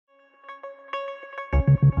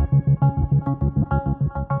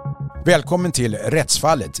Välkommen till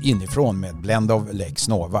Rättsfallet inifrån med Blend of Lex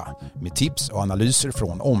Nova med tips och analyser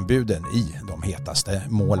från ombuden i de hetaste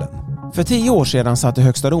målen. För 10 år sedan satte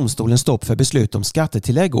Högsta domstolen stopp för beslut om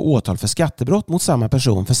skattetillägg och åtal för skattebrott mot samma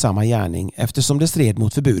person för samma gärning eftersom det stred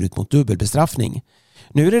mot förbudet mot dubbelbestraffning.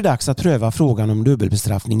 Nu är det dags att pröva frågan om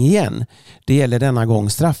dubbelbestraffning igen. Det gäller denna gång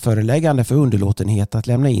strafföreläggande för underlåtenhet att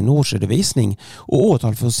lämna in årsredovisning och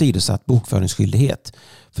åtal för åsidosatt bokföringsskyldighet.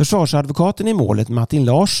 Försvarsadvokaten i målet Martin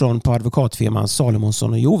Larsson på advokatfirman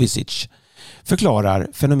Salomonsson och Jovicic förklarar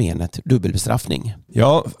fenomenet dubbelbestraffning.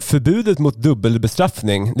 Ja, förbudet mot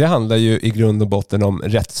dubbelbestraffning, det handlar ju i grund och botten om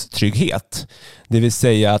rättstrygghet. Det vill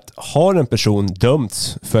säga att har en person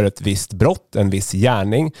dömts för ett visst brott, en viss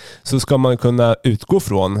gärning, så ska man kunna utgå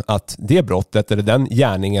från att det brottet eller den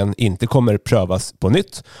gärningen inte kommer prövas på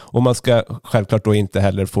nytt. Och man ska självklart då inte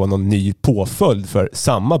heller få någon ny påföljd för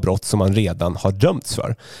samma brott som man redan har dömts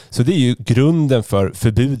för. Så det är ju grunden för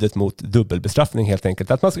förbudet mot dubbelbestraffning helt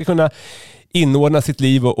enkelt. Att man ska kunna inordna sitt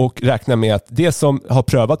liv och räkna med att det som har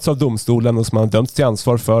prövats av domstolen och som man har dömts till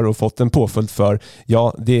ansvar för och fått en påföljd för,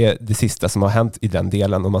 ja, det är det sista som har hänt i den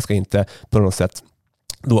delen och man ska inte på något sätt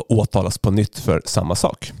då åtalas på nytt för samma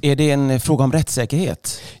sak. Är det en fråga om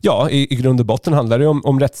rättssäkerhet? Ja, i grund och botten handlar det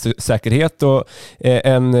om rättssäkerhet och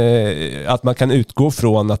att man kan utgå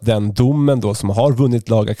från att den domen då som har vunnit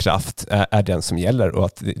laga kraft är den som gäller och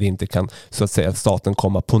att det inte kan så att säga staten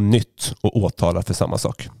komma på nytt och åtala för samma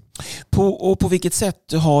sak. På vilket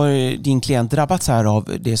sätt har din klient drabbats här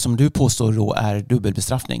av det som du påstår då är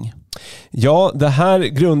dubbelbestraffning? Ja, det här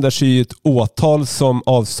grundar sig i ett åtal som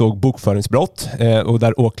avsåg bokföringsbrott och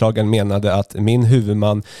där åklagaren menade att min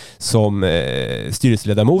huvudman som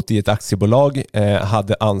styrelseledamot i ett aktiebolag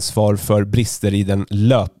hade ansvar för brister i den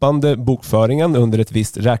löpande bokföringen under ett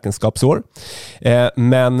visst räkenskapsår.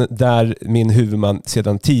 Men där min huvudman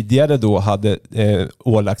sedan tidigare då hade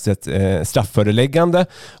ålagts ett strafföreläggande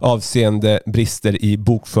avseende brister i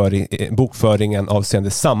bokföringen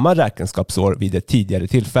avseende samma räkenskapsår vid ett tidigare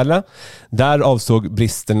tillfälle. Där avsåg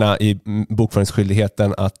bristerna i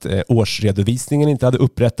bokföringsskyldigheten att årsredovisningen inte hade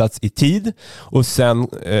upprättats i tid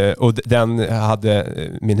och den hade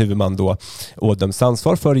min huvudman då ådömts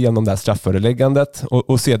ansvar för genom det här strafföreläggandet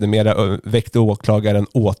och sedermera väckte åklagaren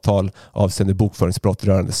åtal avseende bokföringsbrott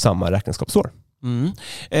rörande samma räkenskapsår.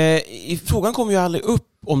 Frågan kom ju aldrig upp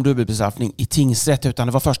om dubbelbestraffning i tingsrätt utan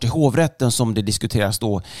det var först i hovrätten som det diskuteras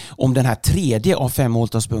då om den här 3:e av 5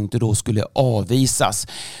 måltalspunkter då skulle avvisas.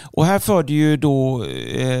 Och här förde ju då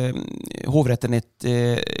hovrätten ett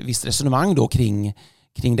visst resonemang då kring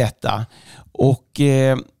detta. Och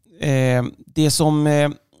det som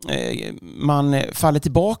man faller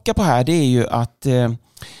tillbaka på här det är ju att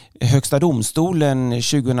Högsta domstolen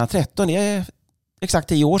 2013 är exakt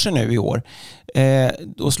 10 år sedan nu i år.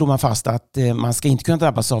 Då slår man fast att man ska inte kunna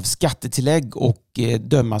drabbas av skattetillägg och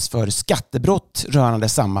dömas för skattebrott rörande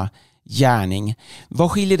samma gärning.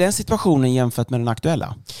 Vad skiljer den situationen jämfört med den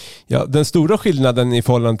aktuella? Ja, den stora skillnaden i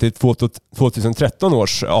förhållande till 2013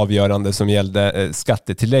 års avgörande som gällde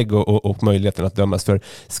skattetillägg och möjligheten att dömas för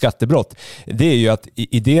skattebrott, det är ju att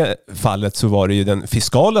i det fallet så var det ju den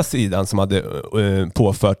fiskala sidan som hade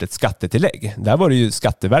påfört ett skattetillägg. Där var det ju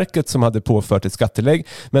Skatteverket som hade påfört ett skattetillägg,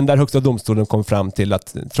 men där Högsta domstolen kom fram till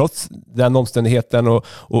att trots den omständigheten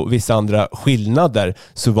och vissa andra skillnader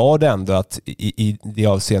så var det ändå att i det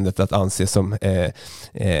avseendet att anses som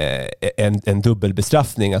en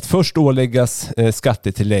dubbelbestraffning att först åläggas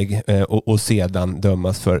skattetillägg och sedan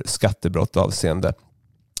dömas för skattebrott avseende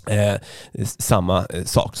samma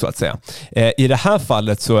sak så att säga. I det här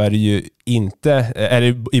fallet så är det ju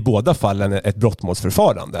i båda fallen ett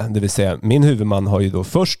brottmålsförfarande. Det vill säga min huvudman har ju då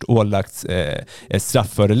först ålagts ett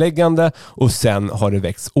strafföreläggande och sen har det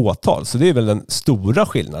väckts åtal. Så det är väl den stora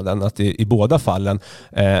skillnaden att i båda fallen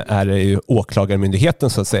är det ju åklagarmyndigheten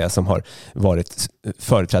så att säga som har varit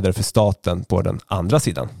företrädare för staten på den andra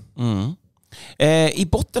sidan. Mm. I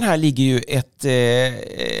botten här ligger ju ett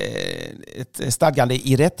stadgande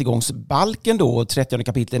i rättegångsbalken då, 30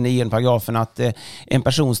 kapitel 9 paragrafen att en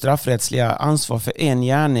persons straffrättsliga ansvar för en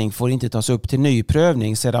gärning får inte tas upp till ny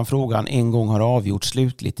prövning sedan frågan en gång har avgjorts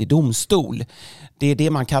slutligt i domstol. Det är det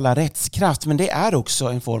man kallar rättskraft, men det är också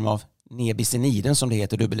en form av nebis in idem som det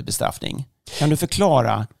heter, dubbelbestraffning. Kan du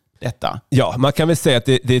förklara detta? Ja, man kan väl säga att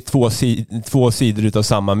det är två sidor utav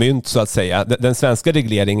samma mynt så att säga. Den svenska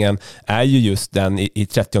regleringen är ju just den i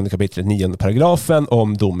 30 kapitlet 9 paragrafen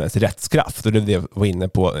om domens rättskraft. Och det är det jag var inne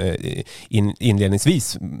på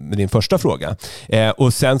inledningsvis med din första fråga.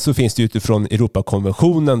 Och sen så finns det utifrån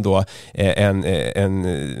Europakonventionen då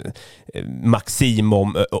en maxim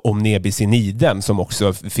om nebis in idem som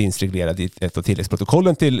också finns reglerad i ett av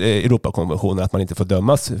tilläggsprotokollen till Europakonventionen, att man inte får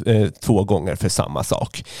dömas 2 gånger för samma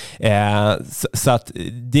sak. Så att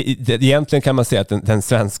egentligen kan man säga att den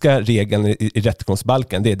svenska regeln i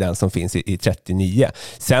rättegångsbalken, det är den som finns i 39.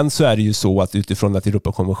 Sen så är det ju så att utifrån att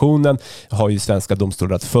Europakonventionen har ju svenska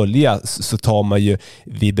domstolar att följa, så tar man ju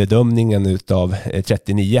vid bedömningen utav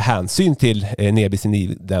 39 hänsyn till nebis in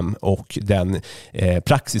idem och den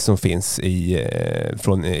praxis som finns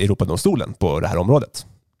från Europadomstolen på det här området.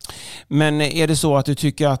 Men är det så att du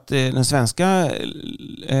tycker att den svenska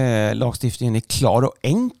lagstiftningen är klar och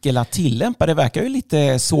enkel att tillämpa? Det verkar ju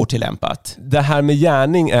lite svårtillämpat. Det här med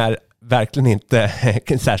gärning är verkligen inte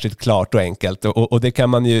särskilt klart och enkelt, och det kan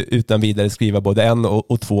man ju utan vidare skriva både 1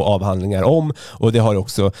 och 2 avhandlingar om, och det har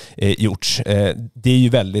också gjorts. Det är ju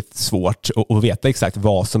väldigt svårt att veta exakt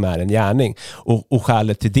vad som är en gärning, och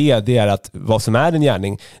skälet till det är att vad som är en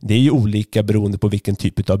gärning, det är ju olika beroende på vilken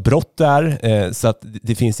typ av brott det är, så att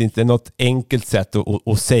det finns inte något enkelt sätt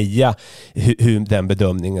att säga hur den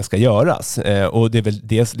bedömningen ska göras, och det är väl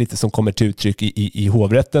det lite som kommer till uttryck i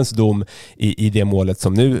hovrättens dom i det målet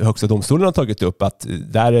som nu Högsta domstolen har tagit upp, att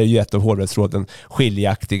där är ju ett av hovrättsråden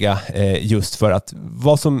skiljaktiga just för att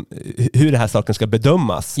hur det här saken ska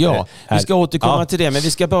bedömas. Ja, vi ska återkomma till det, men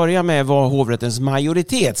vi ska börja med vad hovrättens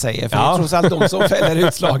majoritet säger, för det är trots allt de som fäller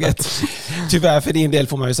utslaget. Tyvärr för din del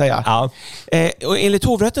får man ju säga. Ja. Och enligt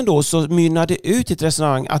hovrätten då så mynnar det ut i ett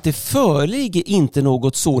resonemang att det föreligger inte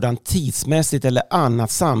något sådant tidsmässigt eller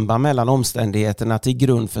annat samband mellan omständigheterna till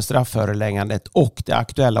grund för strafföreläggandet och det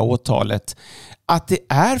aktuella åtalet, att det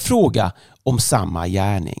är fråga om samma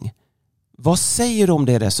gärning. Vad säger du om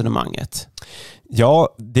det resonemanget?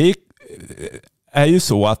 Ja, det är ju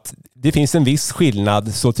så att det finns en viss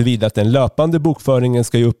skillnad så tillvida att den löpande bokföringen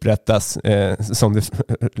ska ju upprättas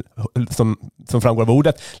som framgår av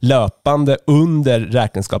ordet löpande under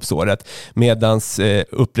räkenskapsåret, medan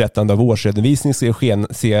upprättande av årsredovisning ska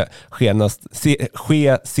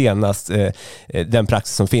ske senast den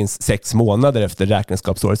praxis som finns 6 månader efter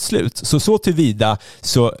räkenskapsårets slut. Så tillvida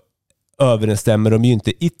så överensstämmer de ju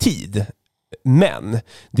inte i tid. Men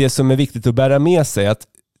det som är viktigt att bära med sig är att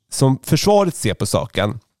som försvaret ser på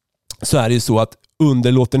saken, så är det ju så att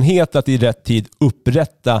underlåtenhet att i rätt tid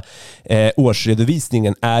upprätta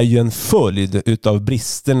årsredovisningen är ju en följd utav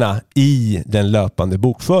bristerna i den löpande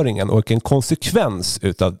bokföringen och en konsekvens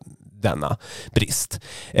utav denna brist.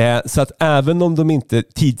 Så att även om de inte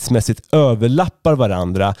tidsmässigt överlappar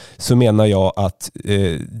varandra, så menar jag att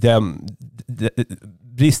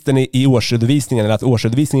bristen i årsredovisningen, eller att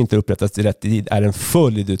årsredovisningen inte upprättas i rätt tid, är en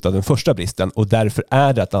följd av den första bristen, och därför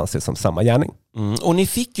är det att anses som samma gärning. Och ni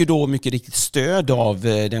fick ju då mycket riktigt stöd av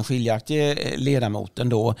den skiljaktige ledamoten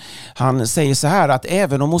då. Han säger så här att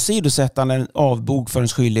även om åsidosättanden av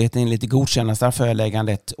bokföringsskyldigheten enligt det godkända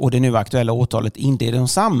strafföreläggandet och det nu aktuella åtalet inte är de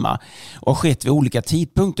samma och skett vid olika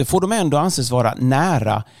tidpunkter, får de ändå anses vara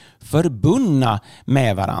nära förbundna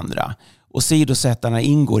med varandra. Åsidosättarna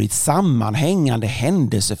ingår i ett sammanhängande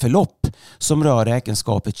händelseförlopp som rör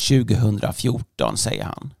räkenskapet 2014, säger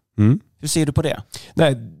han. Hur ser du på det?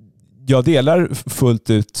 Nej, jag delar fullt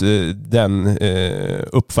ut den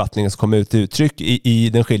uppfattningen som kommer ut till uttryck i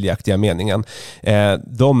den skiljaktiga meningen.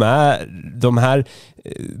 De här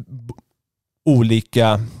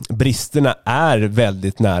olika bristerna är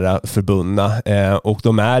väldigt nära förbundna, och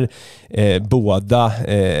de är båda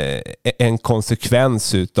en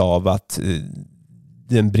konsekvens utav att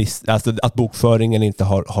att bokföringen inte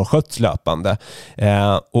har skötts löpande,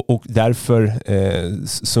 och därför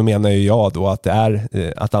så menar jag då att det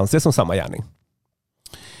är att anses som samma gärning.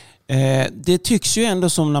 Det tycks ju ändå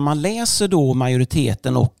som när man läser då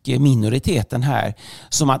majoriteten och minoriteten här,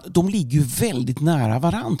 som att de ligger väldigt nära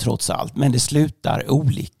varandra trots allt, men det slutar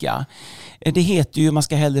olika. Det heter ju man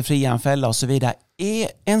ska hellre fria än fälla och så vidare. Är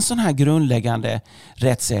en sån här grundläggande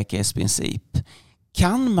rättssäkerhetsprincip,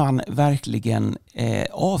 kan man verkligen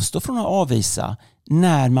avstå från att avvisa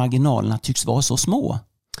när marginalerna tycks vara så små?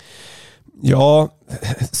 Ja,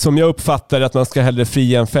 som jag uppfattar att man ska hellre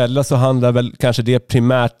fria än fälla, så handlar väl kanske det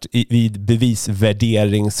primärt vid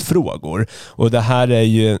bevisvärderingsfrågor. Och det här är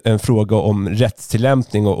ju en fråga om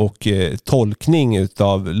rättstillämpning och tolkning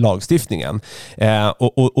utav lagstiftningen.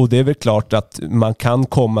 Och det är väl klart att man kan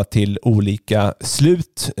komma till olika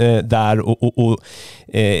slut där och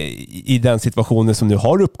i den situationen som nu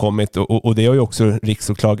har uppkommit, och det har ju också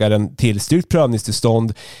riksåklagaren tillstyrkt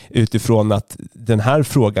prövningstillstånd utifrån att den här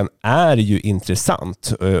frågan är ju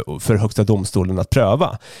intressant för Högsta domstolen att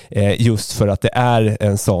pröva, just för att det är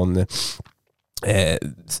en sån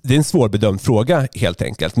det är en svårbedömd fråga helt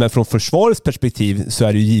enkelt. Men från försvarets perspektiv så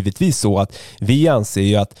är det ju givetvis så att vi anser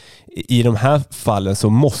ju att i de här fallen så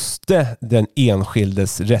måste den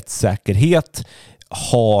enskildes rättssäkerhet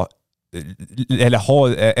ha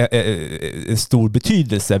stor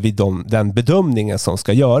betydelse vid den bedömningen som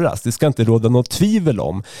ska göras. Det ska inte råda något tvivel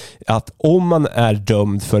om att om man är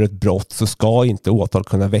dömd för ett brott så ska inte åtal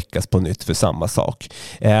kunna väckas på nytt för samma sak.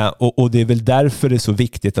 Och det är väl därför det är så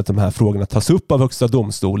viktigt att de här frågorna tas upp av Högsta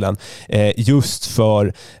domstolen, just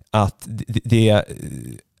för att det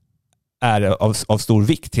är av stor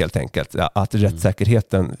vikt helt enkelt att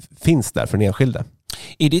rättssäkerheten finns där för den enskilde.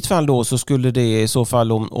 I ditt fall då så skulle det i så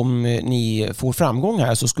fall, om ni får framgång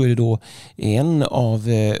här, så skulle då en av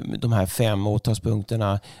de här 5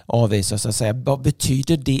 åtalspunkterna avvisas, så att säga. Vad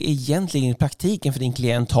betyder det egentligen i praktiken för din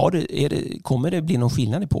klient? Kommer det bli någon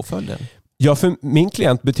skillnad i påföljden? Ja, för min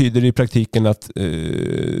klient betyder det i praktiken att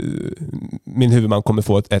min huvudman kommer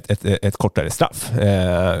få ett kortare straff.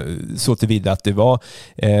 Så tillvida att det var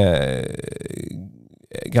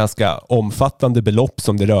ganska omfattande belopp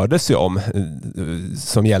som det rörde sig om,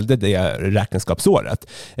 som gällde det räkenskapsåret.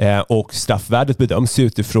 Och straffvärdet bedöms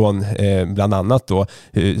utifrån bland annat då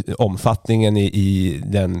omfattningen i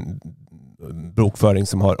den bokföring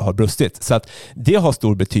som har brustit. Så att det har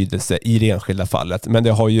stor betydelse i det enskilda fallet, men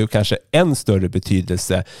det har ju kanske än större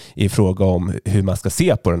betydelse i fråga om hur man ska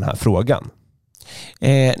se på den här frågan.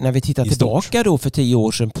 När vi tittar tillbaka då för 10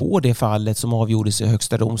 år sedan på det fallet som avgjordes i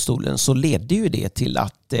Högsta domstolen, så ledde ju det till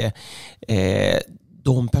att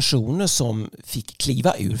de personer som fick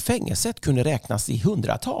kliva ur fängelset kunde räknas i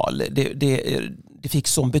hundratal. Det fick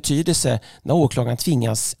som betydelse när åklagaren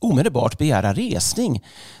tvingas omedelbart begära resning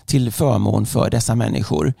till förmån för dessa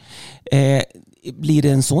människor. Blir det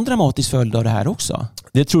en sån dramatisk följd av det här också?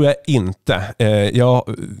 Det tror jag inte.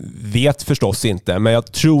 Jag vet förstås inte, men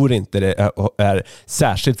jag tror inte det är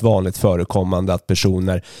särskilt vanligt förekommande att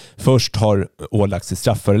personer först har ålagts ett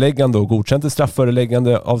strafföreläggande och godkänt ett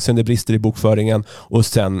strafföreläggande avseende brister i bokföringen och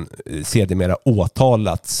sen sedermera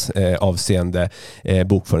åtalats avseende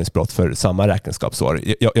bokföringsbrott för samma räkenskapsår.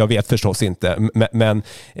 Jag vet förstås inte, men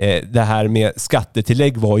det här med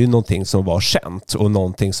skattetillägg var ju någonting som var känt och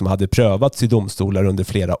någonting som hade prövats i domstolar under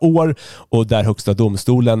flera år, och där Högsta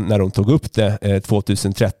domstolen, när de tog upp det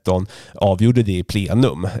 2013, avgjorde det i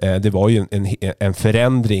plenum. Det var ju en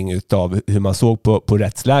förändring utav hur man såg på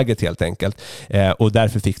rättsläget helt enkelt, och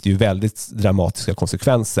därför fick det ju väldigt dramatiska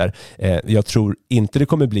konsekvenser. Jag tror inte det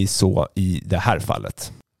kommer bli så i det här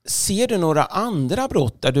fallet. Ser du några andra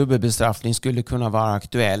brott där dubbelbestraffning skulle kunna vara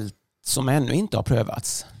aktuellt som ännu inte har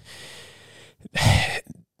prövats?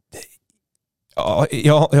 Ja,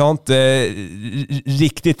 jag har inte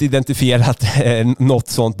riktigt identifierat något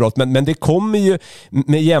sånt brott, men det kommer ju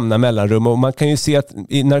med jämna mellanrum, och man kan ju se att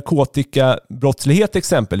i narkotikabrottslighet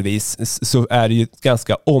exempelvis så är det ju ett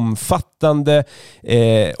ganska omfattande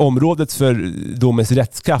området för domens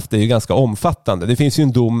rättskraft är ju ganska omfattande. Det finns ju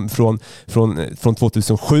en dom från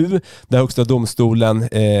 2007 där Högsta domstolen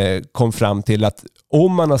kom fram till att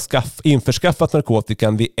om man har införskaffat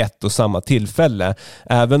narkotikan vid ett och samma tillfälle,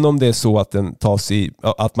 även om det är så att den tas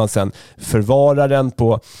att man sen förvarar den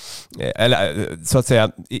på, eller så att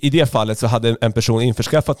säga, i det fallet så hade en person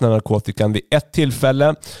införskaffat narkotikan vid ett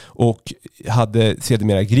tillfälle och hade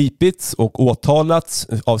sedermera gripits och åtalats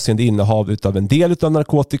avseende innehav utav en del utav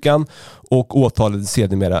narkotikan och åtalade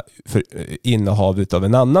sedermera för innehav utav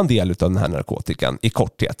en annan del utav den här narkotikan, i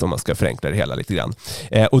korthet om man ska förenkla det hela lite grann.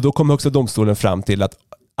 Och då kom Högsta domstolen fram till att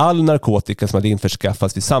all narkotika som hade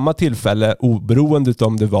införskaffats vid samma tillfälle, oberoende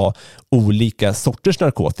om det var olika sorters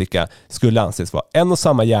narkotika, skulle anses vara en och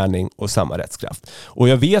samma gärning och samma rättskraft. Och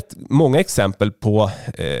jag vet många exempel på,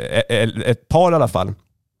 ett par i alla fall,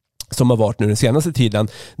 som har varit nu den senaste tiden,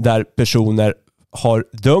 där personer har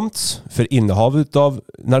dömts för innehav av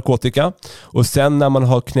narkotika, och sen när man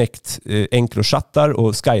har knäckt Encrochattar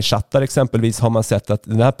och Skychattar exempelvis, har man sett att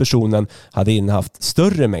den här personen hade innehaft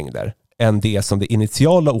större mängder än det som det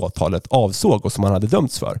initiala åtalet avsåg och som han hade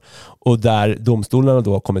dömts för. Och där domstolarna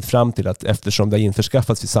då har kommit fram till att eftersom det har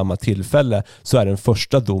införskaffats vid samma tillfälle så är den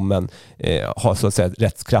första domen har så att säga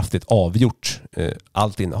rättskraftigt avgjort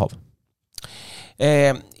allt innehav.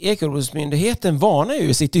 Ekobrottsmyndigheten varnar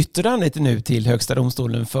ju sitt yttrande nu till Högsta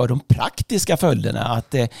domstolen för de praktiska följderna.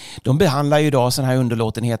 Att de behandlar ju idag sån här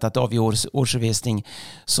underlåtenhet att avge årsredovisning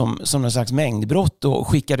som någon slags mängdbrott och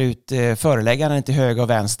skickar ut förelägganden till höger och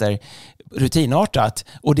vänster rutinartat.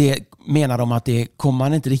 Och det menar de att det kommer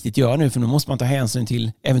man inte riktigt göra nu, för nu måste man ta hänsyn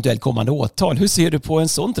till eventuellt kommande åtal. Hur ser du på en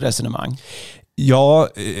sånt resonemang? Ja,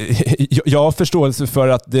 jag har förståelse för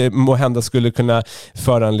att det må hända skulle kunna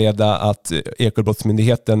föranleda att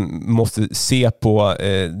Ekobrottsmyndigheten måste se på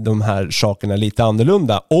de här sakerna lite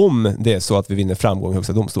annorlunda om det är så att vi vinner framgång i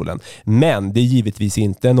Högsta domstolen. Men det är givetvis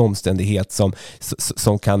inte en omständighet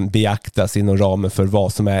som kan beaktas inom ramen för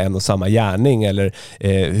vad som är en och samma gärning eller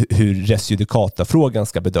hur res judicata-frågan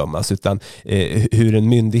ska bedömas, utan hur en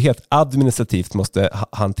myndighet administrativt måste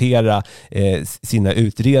hantera sina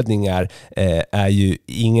utredningar är ju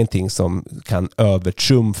ingenting som kan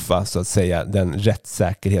övertrumfa så att säga den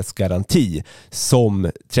rättssäkerhetsgaranti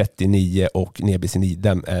som 39 och nebis in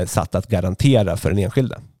idem är satt att garantera för den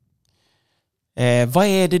enskilde. Vad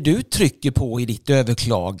är det du trycker på i ditt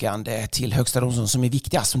överklagande till Högsta domstolen som är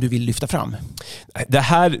viktigast, som du vill lyfta fram?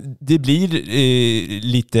 Det blir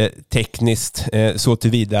lite tekniskt så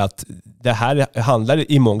tillvida att det här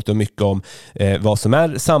handlar i mångt och mycket om vad som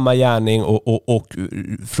är samma gärning och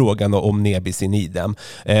frågan om nebis in idem.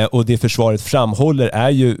 Och det försvaret framhåller är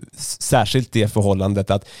ju särskilt det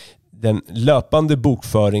förhållandet att den löpande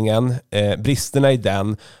bokföringen, bristerna i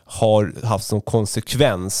den har haft som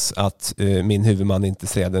konsekvens att min huvudman inte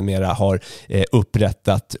sedermera har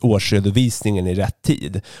upprättat årsredovisningen i rätt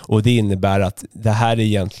tid. Och det innebär att det här är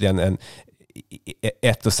egentligen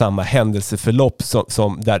ett och samma händelseförlopp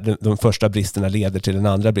som där de första bristerna leder till den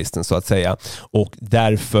andra bristen så att säga. Och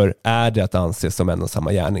därför är det att anses som en och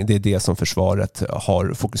samma gärning. Det är det som försvaret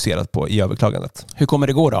har fokuserat på i överklagandet. Hur kommer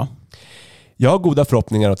det gå då? Jag har goda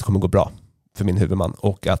förhoppningar att det kommer gå bra för min huvudman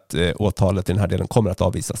och att åtalet i den här delen kommer att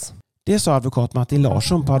avvisas. Det sa advokat Martin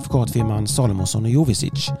Larsson på advokatfirman Salomonsson och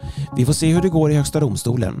Jovicic. Vi får se hur det går i Högsta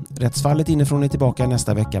domstolen. Rättsfallet inifrån är tillbaka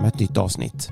nästa vecka med ett nytt avsnitt.